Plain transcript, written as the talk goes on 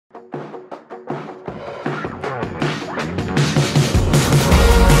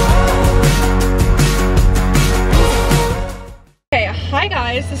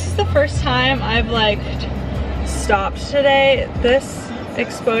this is the first time I've like stopped today. This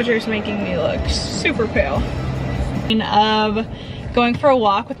exposure is making me look super pale. Of going for a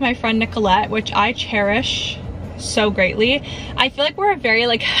walk with my friend Nicolette, which I cherish so greatly. I feel like we're a very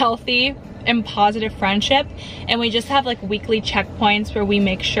like healthy and positive friendship, and we just have like weekly checkpoints where we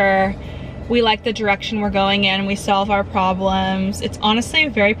make sure we like the direction we're going in, we solve our problems. It's honestly a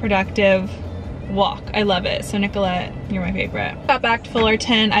very productive walk. I love it. So Nicolette, you're my favorite. Got back to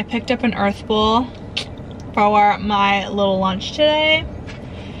Fullerton. I picked up an Earth Bowl for my little lunch today,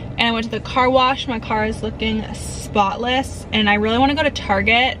 and I went to the car wash. My car is looking spotless, and I really want to go to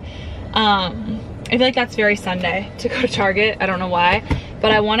Target. I feel like that's very Sunday to go to Target. I don't know why,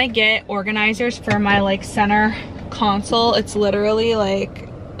 but I want to get organizers for my like center console. It's literally like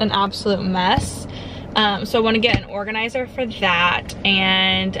an absolute mess. So I want to get an organizer for that,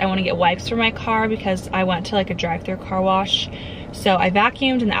 and I want to get wipes for my car because I went to like a drive-through car wash. So I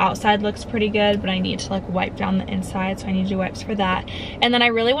vacuumed and the outside looks pretty good, but I need to like wipe down the inside, so I need to do wipes for that. And then I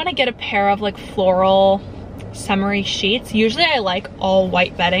really want to get a pair of like floral summery sheets. Usually I like all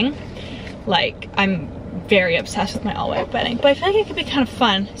white bedding. Like I'm very obsessed with my all white bedding, but I feel like it could be kind of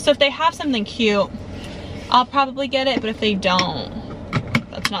fun. So if they have something cute, I'll probably get it, but if they don't,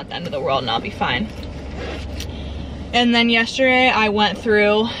 that's not the end of the world and I'll be fine. And then yesterday I went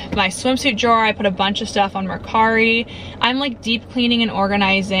through my swimsuit drawer. I put a bunch of stuff on Mercari. I'm like deep cleaning and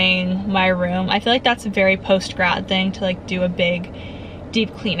organizing my room. I feel like that's a very post-grad thing to like do a big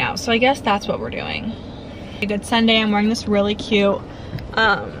deep clean out. So I guess that's what we're doing. A good Sunday. I'm wearing this really cute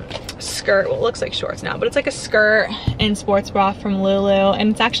skirt. Well, it looks like shorts now, but it's like a skirt and sports bra from Lulu, and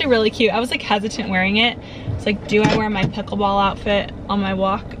it's actually really cute. I was like hesitant wearing it. It's like, do I wear my pickleball outfit on my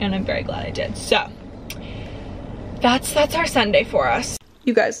walk? And I'm very glad I did. So that's our Sunday for us.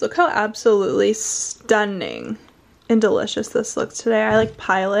 You guys, look how absolutely stunning and delicious this looks today. I like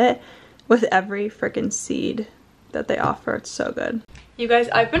pile it with every freaking seed that they offer. It's so good. You guys,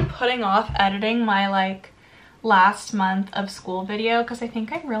 I've been putting off editing my like last month of school video because I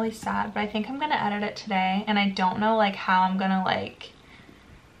think I'm really sad, but I think I'm gonna edit it today, and I don't know like how I'm gonna like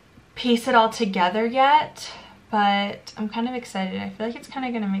piece it all together yet, but I'm kind of excited. I feel like it's kind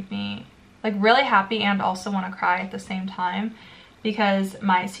of gonna make me like really happy and also want to cry at the same time, because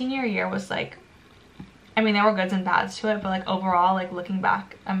my senior year was like, I mean there were goods and bads to it, but like overall, like looking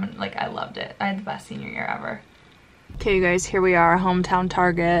back, I'm like, I loved it. I had the best senior year ever. Okay you guys, here we are, hometown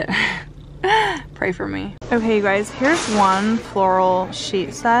Target. Pray for me. Okay you guys, here's one floral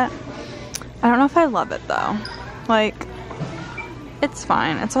sheet set. I don't know if I love it though. Like, it's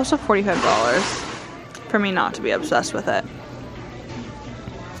fine. It's also $45 for me not to be obsessed with it.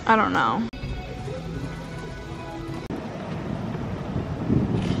 I don't know.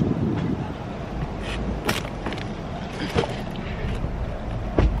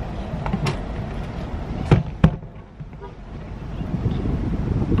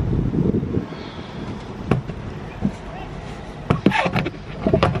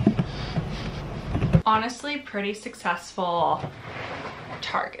 Honestly, pretty successful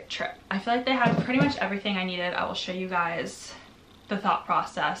Target trip. I feel like they had pretty much everything I needed. I will show you guys the thought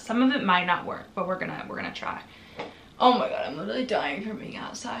process. Some of it might not work, but we're gonna try. Oh my god, I'm literally dying from being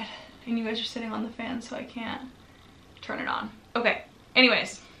outside, and you guys are sitting on the fan, so I can't turn it on. Okay,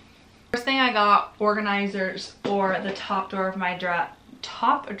 anyways, first thing I got, organizers for the top drawer of my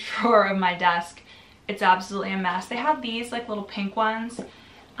desk. It's absolutely a mess. They have these like little pink ones.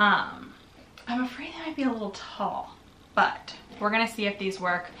 I'm afraid they might be a little tall, but we're gonna see if these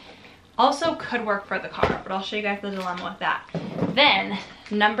work. Also could work for the car, but I'll show you guys the dilemma with that. Then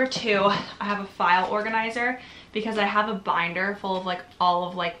number two, I have a file organizer because I have a binder full of like all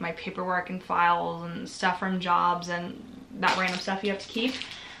of like my paperwork and files and stuff from jobs and that random stuff you have to keep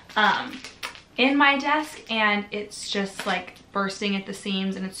in my desk, and it's just like bursting at the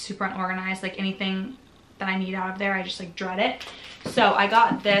seams and it's super unorganized. Like anything that I need out of there, I just like dread it. So I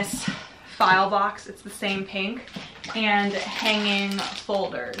got this file box, it's the same pink, and hanging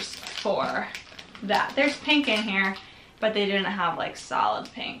folders for that. There's pink in here, but they didn't have like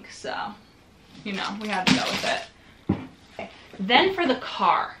solid pink, so you know, we had to go with it. Okay. Then for the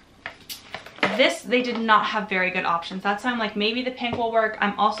car, this, they did not have very good options. That's why I'm like, maybe the pink will work.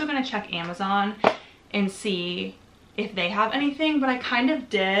 I'm also gonna check Amazon and see if they have anything, but I kind of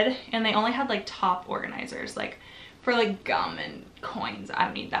did, and they only had like top organizers, like for like gum and coins. I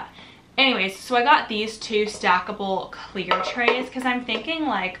don't need that. Anyways, so I got these two stackable clear trays because I'm thinking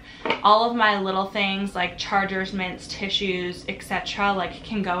like all of my little things like chargers, mints, tissues, etc. like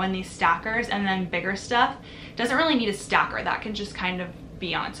can go in these stackers, and then bigger stuff doesn't really need a stacker. That can just kind of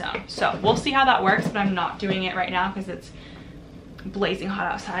be on its own. So we'll see how that works, but I'm not doing it right now because it's blazing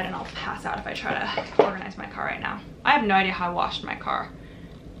hot outside and I'll pass out if I try to organize my car right now. I have no idea how I washed my car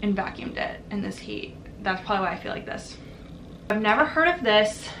and vacuumed it in this heat. That's probably why I feel like this. I've never heard of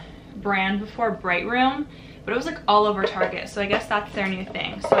this brand before, Bright Room, but it was like all over Target, so I guess that's their new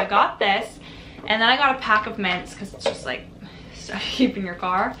thing. So I got this, and then I got a pack of mints because it's just like stuff you keep in your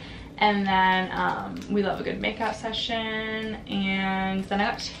car. And then we love a good makeout session, and then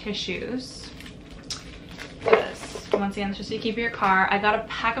I got tissues. This, once again, it's just so you keep in your car. I got a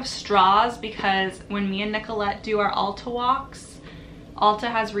pack of straws because when me and Nicolette do our Ulta walks,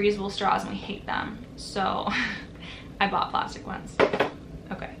 Ulta has reusable straws and we hate them. So I bought plastic ones.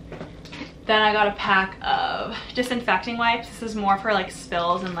 Okay. Then I got a pack of disinfecting wipes. This is more for like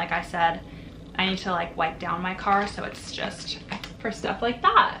spills, and like I said, I need to like wipe down my car, so it's just for stuff like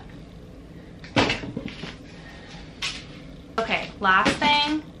that. Okay, last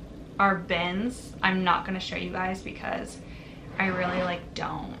thing are bins. I'm not gonna show you guys because I really like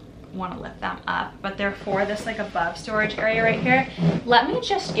don't want to lift them up, but they're for this like above storage area right here. Let me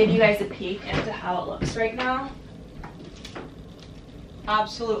just give you guys a peek into how it looks right now.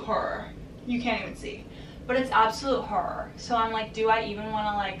 Absolute horror. You can't even see, but it's absolute horror. So I'm like, do I even want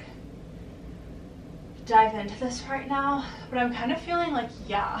to like dive into this right now? But I'm kind of feeling like,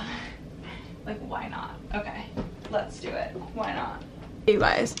 yeah, like why not? Okay, let's do it. Why not? You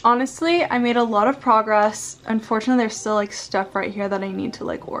guys, honestly, I made a lot of progress. Unfortunately, there's still like stuff right here that I need to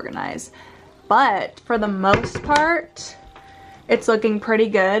like organize, but for the most part it's looking pretty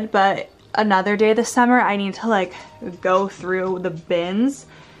good. But another day this summer I need to like go through the bins.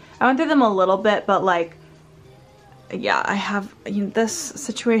 I went through them a little bit, but like, yeah, I have this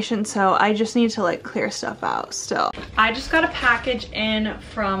situation, so I just need to like clear stuff out still. I just got a package in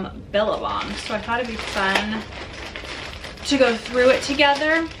from Billabong, so I thought it'd be fun to go through it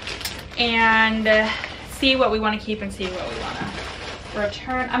together and see what we want to keep and see what we want to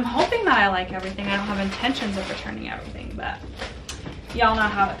return. I'm hoping that I like everything. I don't have intentions of returning everything, but y'all know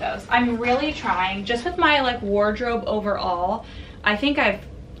how it goes. I'm really trying, just with my like wardrobe overall, I think I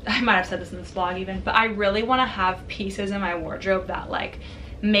might have said this in this vlog even, but I really want to have pieces in my wardrobe that like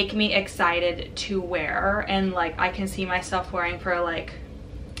make me excited to wear, and like I can see myself wearing for like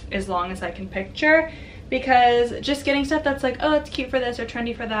as long as I can picture. Because just getting stuff that's like, oh, it's cute for this or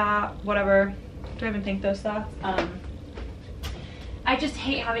trendy for that, whatever. Do I even think those thoughts? I just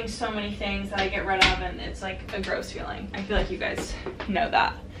hate having so many things that I get rid of, and it's like a gross feeling. I feel like you guys know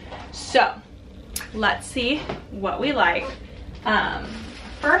that. So let's see what we like.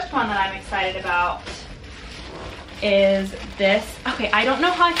 First one that I'm excited about is this. Okay, I don't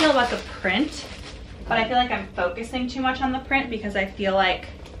know how I feel about the print, but I feel like I'm focusing too much on the print because I feel like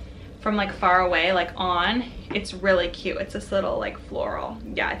from like far away, like on, it's really cute. It's this little like floral.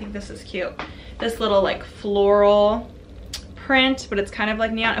 Yeah, I think this is cute. This little like floral print, but it's kind of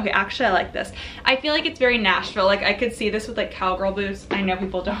like neon. Okay, actually I like this. I feel like it's very Nashville. Like I could see this with like cowgirl boots. I know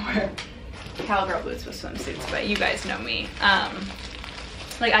people don't wear cowgirl boots with swimsuits, but you guys know me.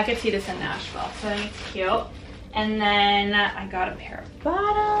 Like I could see this in Nashville, so I think it's cute. And then I got a pair of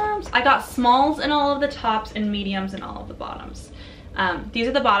bottoms. I got smalls in all of the tops and mediums in all of the bottoms. These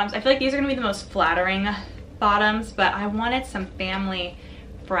are the bottoms. I feel like these are gonna be the most flattering bottoms, but I wanted some family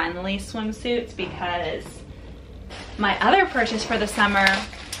friendly swimsuits because my other purchase for the summer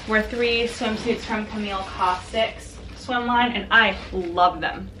were 3 swimsuits from Camille Caustic's swim line, and I love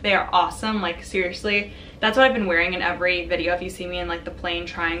them. They are awesome, like seriously. That's what I've been wearing in every video if you see me in like the plain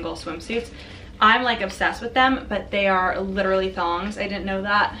triangle swimsuits. I'm like obsessed with them, but they are literally thongs. I didn't know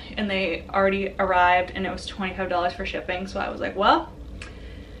that, and they already arrived and it was $25 for shipping, so I was like, well,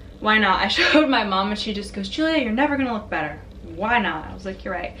 why not? I showed my mom and she just goes, Julia, you're never gonna look better. Why not? I was like,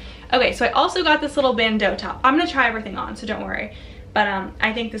 you're right. Okay, so I also got this little bandeau top. I'm gonna try everything on, so don't worry, but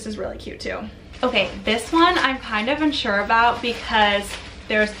I think this is really cute too. Okay, this one I'm kind of unsure about because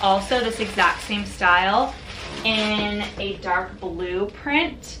there's also this exact same style in a dark blue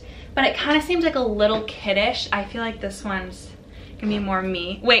print, but it kind of seems like a little kiddish. I feel like this one's gonna be more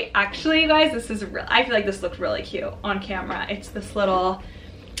me. Wait, actually you guys, this is real. I feel like this looks really cute on camera. It's this little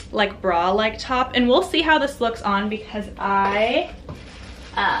like bra like top, and we'll see how this looks on because I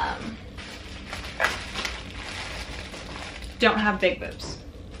don't have big boobs,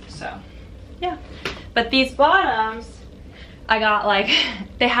 so yeah. But these bottoms I got like,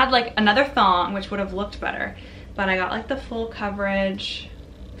 they had like another thong which would have looked better, but I got like the full coverage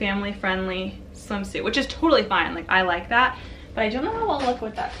family friendly swimsuit, which is totally fine. Like I like that, but I don't know how I'll look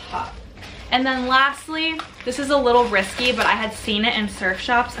with that top. And then lastly, this is a little risky, but I had seen it in surf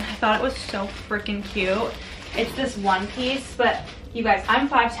shops and I thought it was so freaking cute. It's this one piece, but you guys, I'm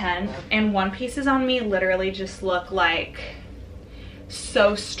 5'10", and one pieces on me literally just look like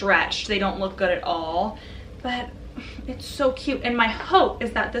so stretched. They don't look good at all, but it's so cute. And my hope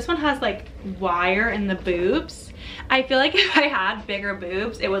is that this one has like wire in the boobs. I feel like if I had bigger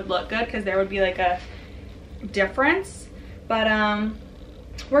boobs, it would look good because there would be like a difference. But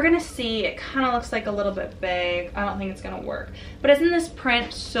we're gonna see. It kind of looks like a little bit big. I don't think it's gonna work. But isn't this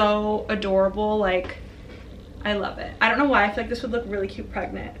print so adorable? Like, I love it. I don't know why. I feel like this would look really cute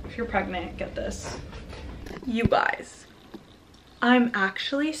pregnant. If you're pregnant, get this. You guys, I'm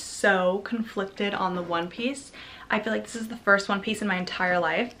actually so conflicted on the one piece. I feel like this is the first one piece in my entire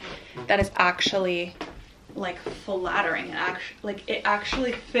life that is actually like flattering, and it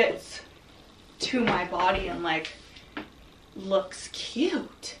actually fits to my body and like looks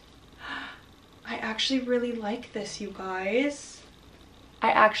cute. I actually really like this, you guys.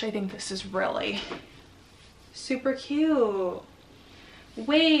 I actually think this is really super cute.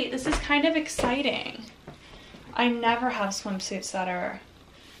 Wait, this is kind of exciting. I never have swimsuits that are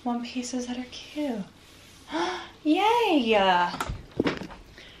one pieces that are cute. Yay!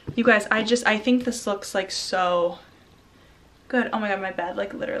 You guys, I think this looks like so good. Oh my god, my bed,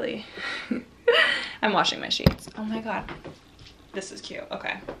 like literally. I'm washing my sheets. Oh my god. This is cute.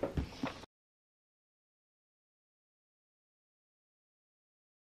 Okay.